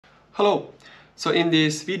Hello! So in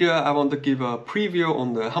this video I want to give a preview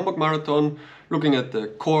on the Hamburg Marathon, looking at the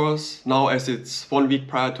course, now as it's 1 week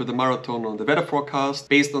prior to the marathon, on the weather forecast.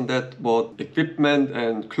 Based on that, what equipment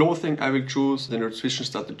and clothing I will choose, the nutrition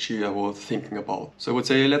strategy I was thinking about. So I would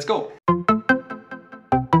say let's go!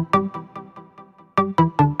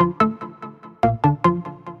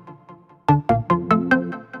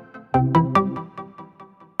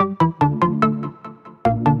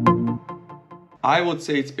 I would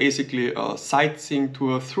say it's basically a sightseeing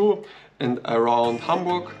tour through and around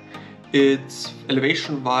Hamburg. It's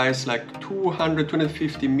elevation-wise like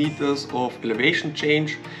 200-250 meters of elevation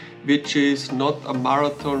change, which is not a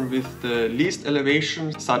marathon with the least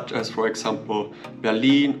elevation, such as for example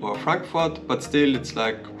Berlin or Frankfurt, but still it's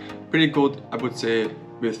like pretty good, I would say,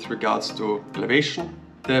 with regards to elevation.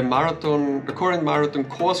 The current marathon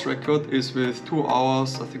course record is with 2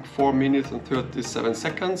 hours, I think 4 minutes and 37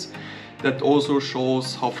 seconds. That also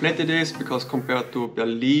shows how flat it is, because compared to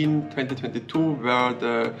Berlin 2022, where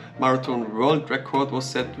the marathon world record was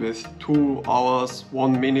set with 2 hours,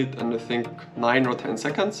 1 minute and I think 9 or 10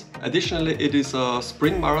 seconds. Additionally, it is a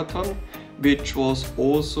spring marathon, which was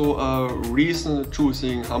also a reason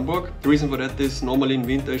choosing Hamburg. The reason for that is normally in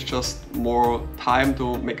winter it's just more time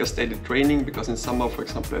to make a steady training, because in summer, for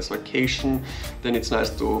example, there's vacation, then it's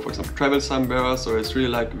nice to, for example, travel somewhere, so it's really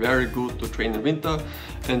like very good to train in winter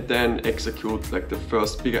and then execute like the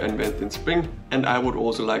first bigger event in spring. And I would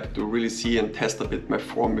also like to really see and test a bit my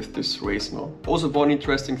form with this race now. Also, one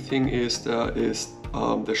interesting thing is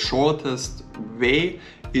the shortest way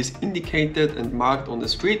is indicated and marked on the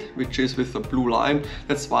street, which is with a blue line.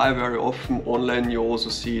 That's why very often online you also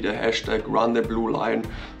see the hashtag run the blue line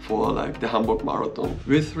for like the Hamburg Marathon.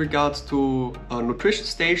 With regards to a nutrition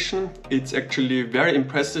station, it's actually very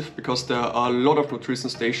impressive because there are a lot of nutrition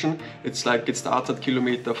stations. It's like it starts at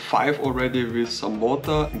kilometer 5 already with some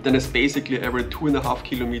water, and then it's basically every 2.5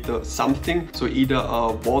 kilometers something. So either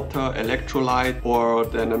a water electrolyte or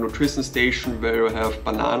then a nutrition station where you have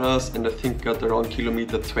bananas, and I think at around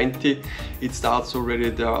kilometer 20 it starts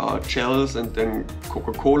already, there are gels, and then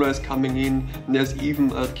Coca-Cola is coming in, and there's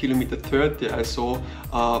even at kilometer 30 I saw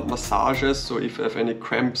massages. So if you have any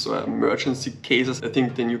cramps or emergency cases, I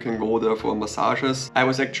think then you can go there for massages. I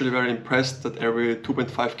was actually very impressed that every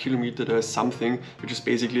 2.5 kilometers there is something, which is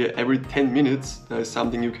basically every 10 minutes there is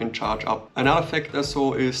something you can charge up. Another fact I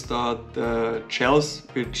saw is that the gels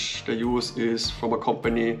which they use is from a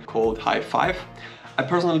company called High Five. I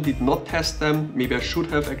personally did not test them, maybe I should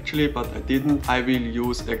have actually, but I didn't. I will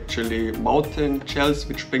use actually mountain gels,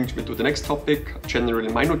 which brings me to the next topic, generally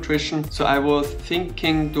my nutrition. So I was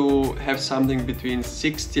thinking to have something between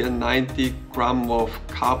 60 and 90 grams of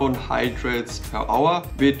carbohydrates per hour,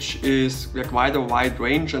 which is quite a wide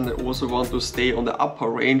range, and I also want to stay on the upper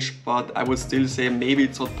range, but I would still say maybe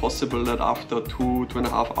it's not possible that after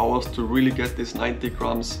 2.5 hours to really get this 90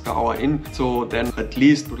 grams per hour in. So then at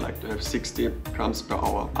least would like to have 60 grams per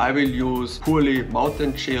hour. I will use purely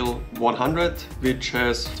mountain gel 100, which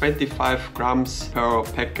has 25 grams per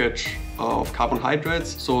package of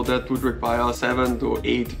carbohydrates, so that would require 7 to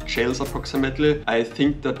 8 gels approximately. I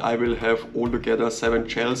think that I will have altogether 7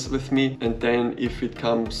 gels with me, and then if it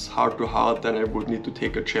comes hard to hard, then I would need to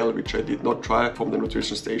take a gel, which I did not try, from the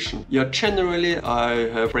nutrition station. Yeah, generally I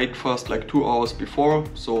have breakfast like 2 hours before,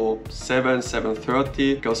 so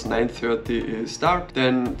 7:30, because 9:30 is dark.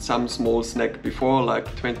 Then some small snack before,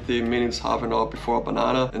 like 20 minutes, half an hour before a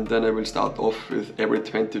banana, and then I will start off with every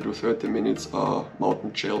 20 to 30 minutes a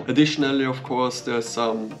mountain gel. Additionally, of course, there's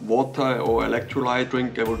some water or electrolyte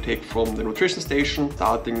drink I will take from the nutrition station,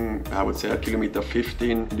 starting I would say at kilometer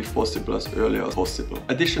 15, and if possible as early as possible.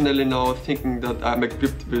 Additionally, now thinking that I'm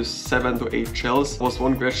equipped with 7 to 8 gels, was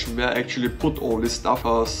one question where I actually put all this stuff.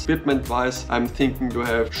 As equipment wise, I'm thinking to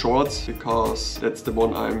have shorts, because that's the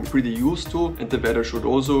one I'm pretty used to, and the weather should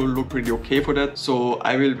also look pretty okay for that. So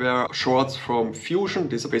I will wear shorts from Fusion.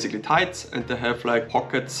 These are basically tights, and they have like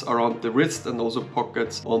pockets around the wrist and also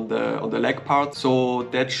pockets on the leg part, so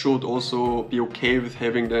that should also be okay with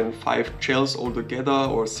having then 5 gels altogether,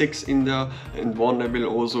 or 6 in there, and one I will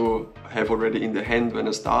also have already in the hand when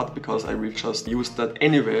I start, because I will just use that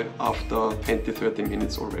anyway after 20-30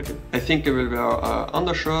 minutes already. I think I will wear an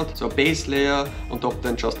undershirt, so a base layer, on top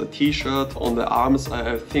then just a t-shirt. On the arms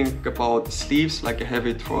I think about the sleeves like I have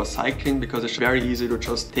it for cycling, because it's very easy to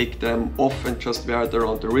just take them off and just wear it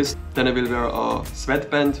around the wrist. Then I will wear a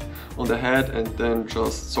sweatband on the head, and then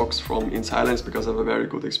just socks from In Silence, because I have a very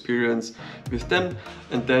good experience with them.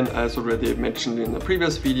 And then, as already mentioned in a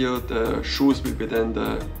previous video, the shoes will be then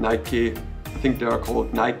the Nike, I think they are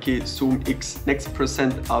called Nike Zoom X Next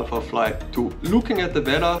Percent Alpha Fly 2. Looking at the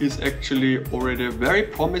weather is actually already a very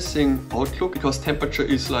promising outlook because temperature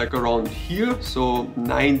is like around here, so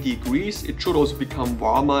 9 degrees. It should also become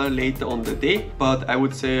warmer later on the day, but I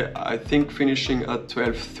would say I think finishing at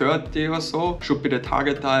 12:30 or so should be the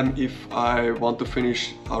target time if I want to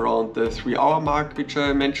finish around the 3-hour mark, which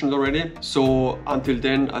I mentioned already. So until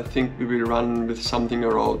then I think we will run with something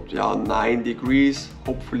around 9 degrees,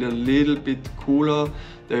 hopefully a little bit cooler.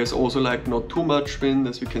 There is also like not too much wind,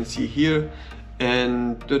 as we can see here,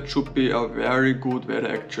 and that should be a very good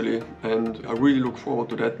weather actually, and I really look forward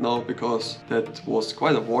to that now, because that was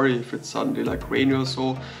quite a worry if it's suddenly like rainy or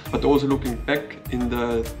so. But also looking back in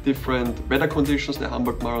the different weather conditions the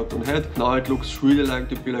Hamburg Marathon had, now it looks really like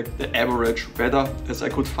to be like the average weather as I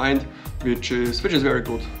could find, which is very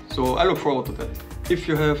good. So I look forward to that. If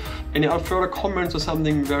you have any further comments or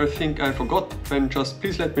something where I think I forgot, then just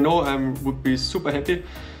please let me know. I would be super happy,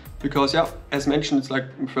 because yeah, as mentioned, it's like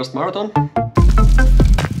my first marathon.